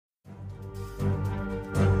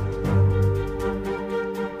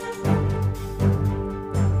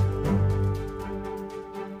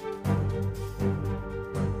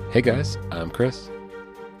Hey guys, I'm Chris,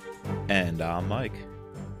 And I'm Mike.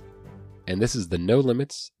 and this is the No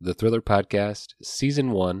Limits, the Thriller Podcast,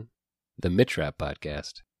 Season 1, the Mitrap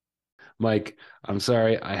Podcast. Mike, I'm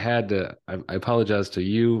sorry, I apologize to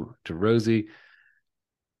you, to Rosie.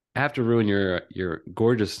 I have to ruin your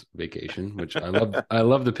gorgeous vacation, which I love. I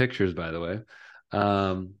love the pictures, by the way.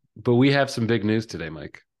 But we have some big news today,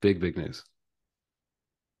 Mike. Big news.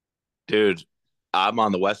 Dude, I'm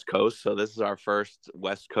on the West Coast, so this is our first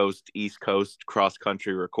West Coast, East Coast cross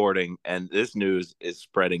country recording, and this news is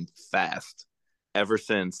spreading fast. Ever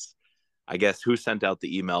since, I guess, who sent out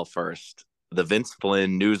the email first? The Vince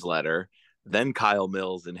Flynn newsletter, then Kyle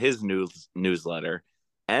Mills in his newsletter,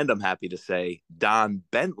 and I'm happy to say Don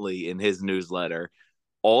Bentley in his newsletter.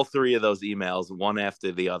 All three of those emails, one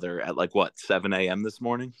after the other, at like what, 7 a.m. this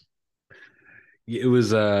morning? It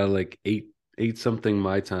was like eight something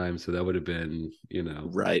my time, so that would have been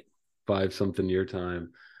Right, five something your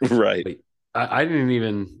time. right. But I didn't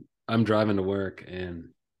even. I'm driving to work, and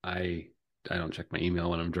I I don't check my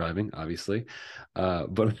email when I'm driving, obviously.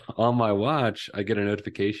 But on my watch, I get a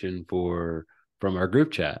notification from our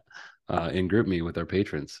group chat in GroupMe with our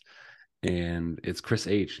patrons, and it's Chris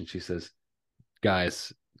H. And she says,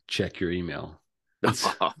 "Guys, check your email." It's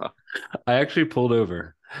I actually pulled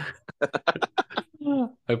over.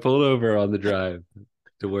 I pulled over on the drive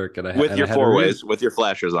to work, and With I your had to four read it. ways, with your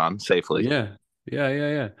flashers on safely.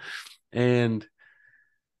 Yeah. And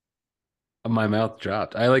my mouth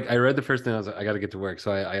dropped. I read the first thing. I was like, I got to get to work,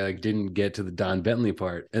 so I like didn't get to the Don Bentley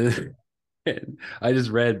part, and I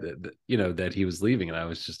just read that he was leaving, and I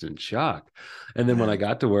was just in shock. And then when I Man.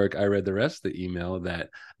 got to work, I read the rest of the email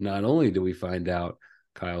that not only do we find out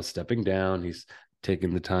Kyle's stepping down, he's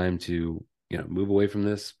taking the time to move away from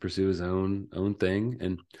this, pursue his own thing,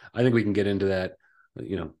 and I think we can get into that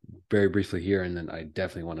very briefly here, and then I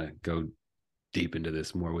definitely want to go deep into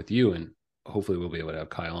this more with you, and hopefully we'll be able to have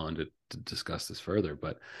Kyle on to discuss this further.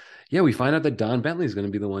 But yeah, we find out that Don Bentley is going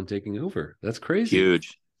to be the one taking over. That's crazy.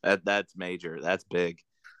 Huge. That's major. That's big.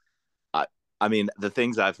 I I mean the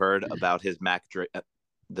things I've heard about his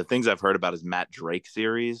the things I've heard about his Matt Drake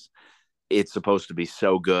series, it's supposed to be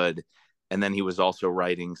so good. And then he was also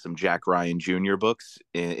writing some Jack Ryan Jr. books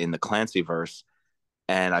in the Clancy verse.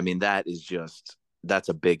 And I mean that's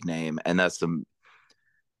a big name, and that's some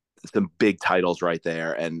big titles right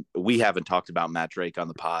there. And we haven't talked about Matt Drake on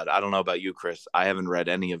the pod. I don't know about you, Chris. I haven't read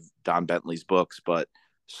any of Don Bentley's books, but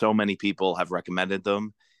so many people have recommended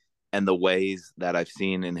them. And the ways that I've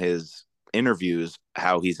seen in his interviews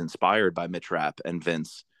how he's inspired by Mitch Rapp and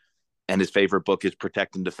Vince. And his favorite book is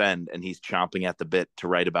Protect and Defend, and he's chomping at the bit to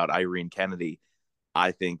write about Irene Kennedy.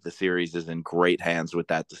 I think the series is in great hands with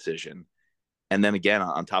that decision. And then again,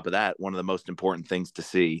 on top of that, one of the most important things to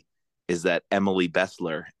see is that Emily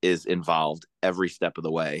Bessler is involved every step of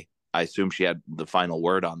the way. I assume she had the final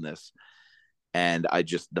word on this. And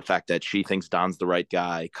the fact that she thinks Don's the right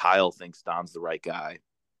guy, Kyle thinks Don's the right guy.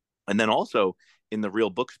 And then also in the Real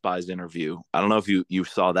Book Spies interview, I don't know if you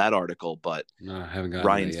saw that article, but No, I haven't gotten to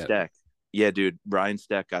Ryan that yet. Steck, yeah, dude, Ryan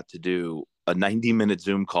Steck got to do a 90-minute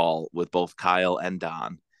Zoom call with both Kyle and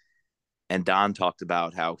Don. And Don talked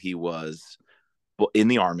about how he was in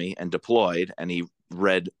the army and deployed, and he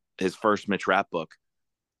read his first Mitch Rapp book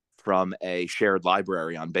from a shared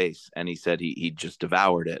library on base, and he said he just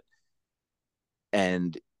devoured it.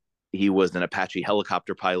 And he was an Apache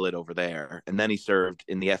helicopter pilot over there, and then he served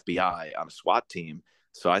in the FBI on a SWAT team.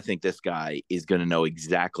 So I think this guy is going to know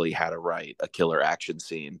exactly how to write a killer action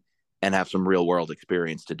scene and have some real world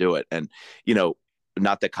experience to do it. And you know,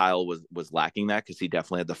 not that Kyle was lacking that, because he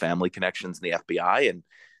definitely had the family connections in the FBI,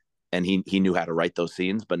 and he knew how to write those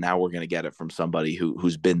scenes. But now we're going to get it from somebody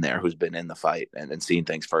who's been there, who's been in the fight and seen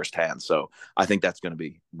things firsthand. So I think that's going to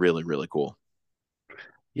be really really cool.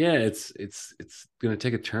 Yeah, it's going to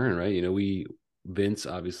take a turn, right? We Vince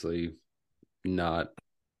obviously not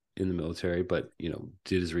in the military, but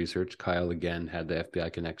did his research. Kyle again had the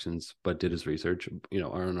FBI connections, but did his research.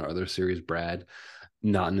 On our other series, Brad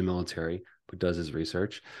not in the military, but does his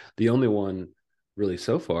research. The only one really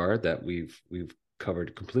so far that we've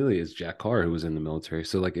covered completely is Jack Carr, who was in the military.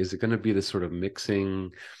 So like, is it going to be this sort of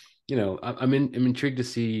mixing? I'm intrigued to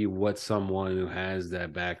see what someone who has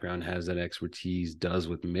that background, has that expertise, does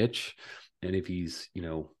with Mitch, and if he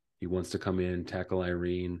wants to come in, tackle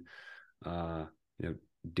Irene, uh, you know,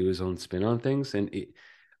 do his own spin on things. And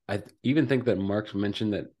I even think that Mark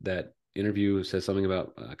mentioned that interview says something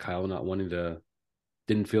about Kyle not wanting to,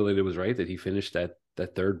 didn't feel that it was right that he finished that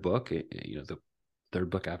third book, the third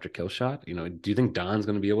book after Killshot. Do you think Don's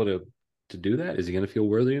going to be able to do that? Is he going to feel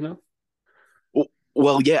worthy enough?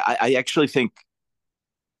 Well, yeah, I actually think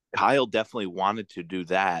Kyle definitely wanted to do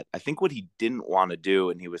that. I think what he didn't want to do,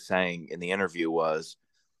 and he was saying in the interview, was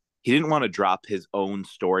he didn't want to drop his own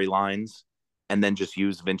storylines and then just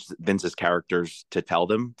use Vince's characters to tell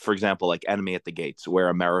them. For example, like Enemy at the Gates, where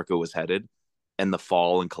America was headed and the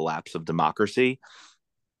fall and collapse of democracy.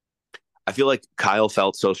 I feel like Kyle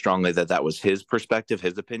felt so strongly that that was his perspective,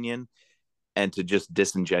 his opinion, and to just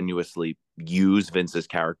disingenuously use Vince's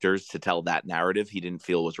characters to tell that narrative he didn't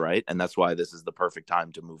feel was right. And that's why this is the perfect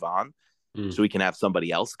time to move on. So Mm. we can have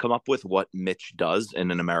somebody else come up with what Mitch does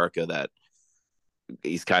in an America that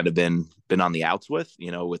he's kind of been on the outs with,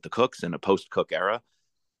 with the Cooks in a post Cook era.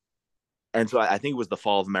 And so I think it was the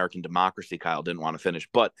fall of American democracy Kyle didn't want to finish.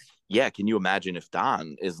 But yeah, can you imagine if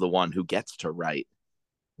Don is the one who gets to write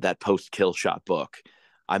that post kill shot book?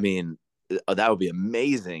 I mean, that would be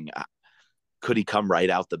amazing. Could he come right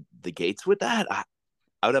out the gates with that? I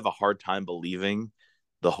would have a hard time believing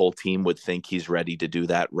the whole team would think he's ready to do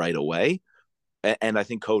that right away. And I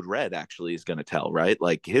think Code Red actually is going to tell, right?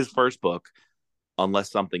 Like his first book, unless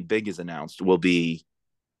something big is announced, will be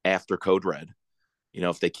after Code Red.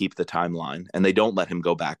 If they keep the timeline and they don't let him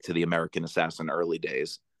go back to the American Assassin early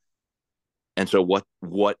days. And so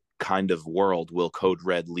what kind of world will Code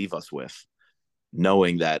Red leave us with,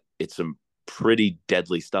 knowing that it's some pretty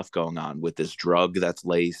deadly stuff going on with this drug that's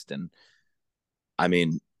laced? And I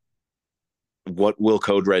mean, what will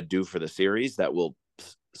Code Red do for the series that will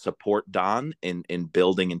support Don in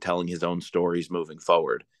building and telling his own stories moving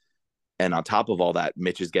forward? And on top of all that,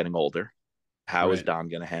 Mitch is getting older. How is Right. Don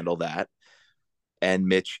going to handle that? And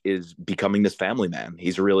Mitch is becoming this family man.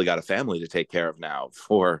 He's really got a family to take care of now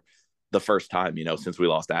for the first time, since we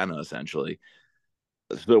lost Anna, essentially.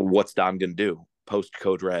 So what's Don going to do post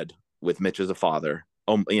Code Red with Mitch as a father?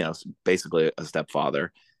 Basically a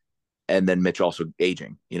stepfather. And then Mitch also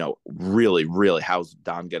aging, really, really, how's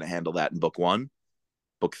Don going to handle that in book 1,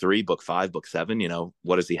 book 3, book 5, book 7?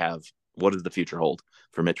 What does he have? What does the future hold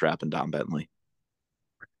for Mitch Rapp and Don Bentley?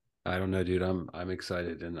 I don't know, dude. I'm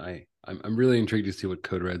excited, and I'm really intrigued to see what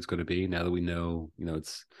Code Red's going to be now that we know,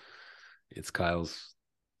 it's Kyle's,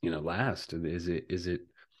 last. And is it?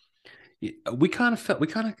 We kind of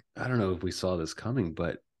I don't know if we saw this coming,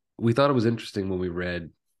 but we thought it was interesting when we read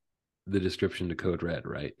the description to Code Red,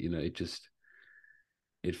 right?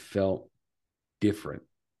 It felt different.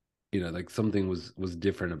 Like something was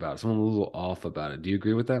different about it. Someone was a little off about it. Do you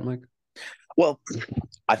agree with that, Mike? Well,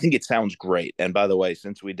 I think it sounds great. And by the way,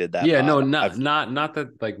 since we did that Yeah, no, pod, not I've not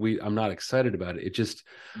that like I'm not excited about it.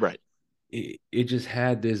 right. It just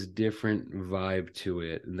had this different vibe to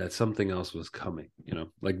it, and that something else was coming,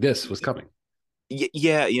 like this was coming.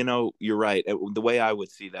 Yeah, you're right. The way I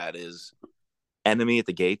would see that is Enemy at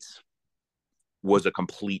the Gates was a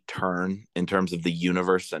complete turn in terms of the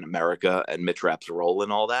universe and America and Mitch Rapp's role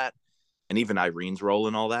in all that, and even Irene's role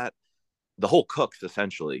in all that. The whole Cooks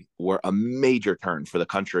essentially were a major turn for the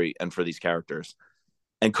country and for these characters.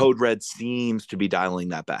 And Code Red seems to be dialing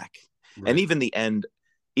that back. And Right. even the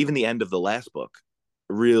end of the last book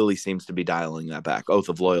really seems to be dialing that back. Oath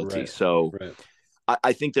of Loyalty. Right. So Right.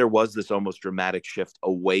 I think there was this almost dramatic shift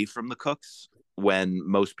away from the Cooks when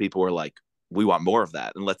most people were like, we want more of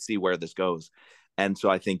that and let's see where this goes. And so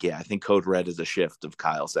I think Code Red is a shift of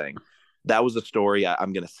Kyle saying that was a story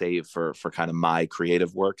I'm going to save for kind of my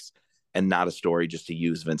creative works and not a story just to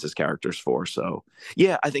use Vince's characters for. So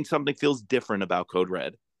yeah, I think something feels different about Code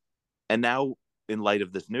Red. And now in light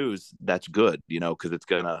of this news, that's good, because it's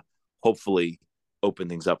going to hopefully open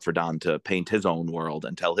things up for Don to paint his own world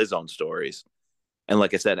and tell his own stories. And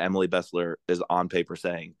like I said, Emily Bessler is on paper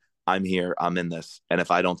saying, I'm here, I'm in this. And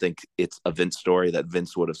if I don't think it's a Vince story that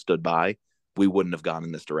Vince would have stood by, we wouldn't have gone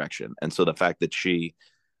in this direction. And so the fact that she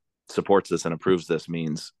supports this and approves this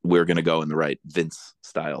means we're going to go in the right Vince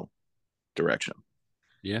style direction.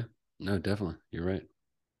 Yeah. No, definitely. You're right.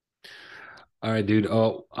 All right, dude.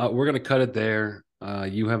 Oh, we're gonna cut it there.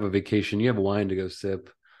 You have a vacation. You have wine to go sip.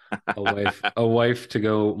 A wife to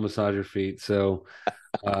go massage your feet. So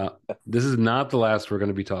this is not the last we're going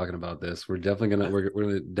to be talking about this. We're definitely we're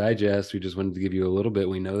gonna digest. We just wanted to give you a little bit.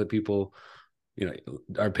 We know that people,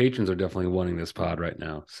 our patrons are definitely wanting this pod right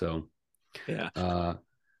now. So Yeah. uh,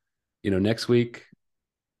 next week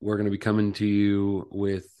we're going to be coming to you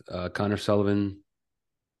with Connor Sullivan,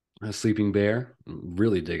 Sleeping Bear.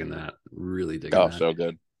 Really digging that. Really digging Oh, that. so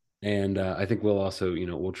good. And I think we'll also,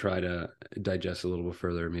 we'll try to digest a little bit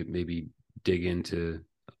further, maybe dig into,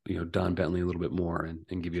 Don Bentley a little bit more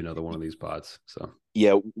and give you another one of these pods. So,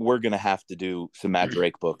 Yeah, we're going to have to do some Matt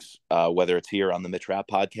Drake books, whether it's here on the Mitch Rapp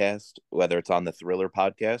podcast, whether it's on the Thriller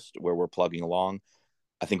podcast where we're plugging along.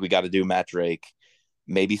 I think we got to do Matt Drake.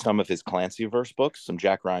 maybe some of his Clancyverse books, some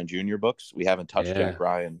Jack Ryan Jr. books. We haven't touched Yeah. Jack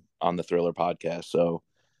Ryan on the Thriller podcast, so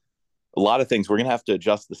a lot of things we're gonna have to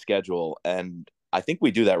adjust the schedule, and I think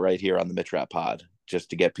we do that right here on the Mitch Rat Pod just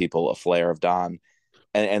to get people a flair of Don,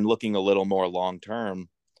 and looking a little more long term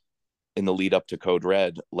in the lead up to Code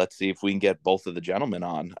Red. Let's see if we can get both of the gentlemen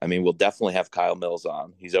on. I mean, we'll definitely have Kyle Mills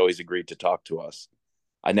on. He's always agreed to talk to us.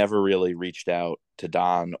 I never really reached out to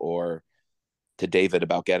Don or to David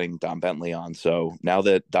about getting Don Bentley on. So now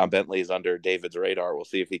that Don Bentley is under David's radar, we'll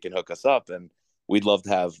see if he can hook us up. And we'd love to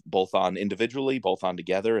have both on individually, both on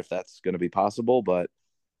together, if that's going to be possible. But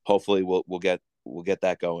hopefully we'll get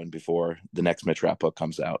that going before the next Mitch Rat book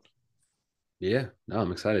comes out. Yeah. No,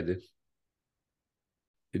 I'm excited, dude.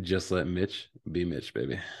 Just let Mitch be Mitch,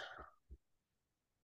 baby.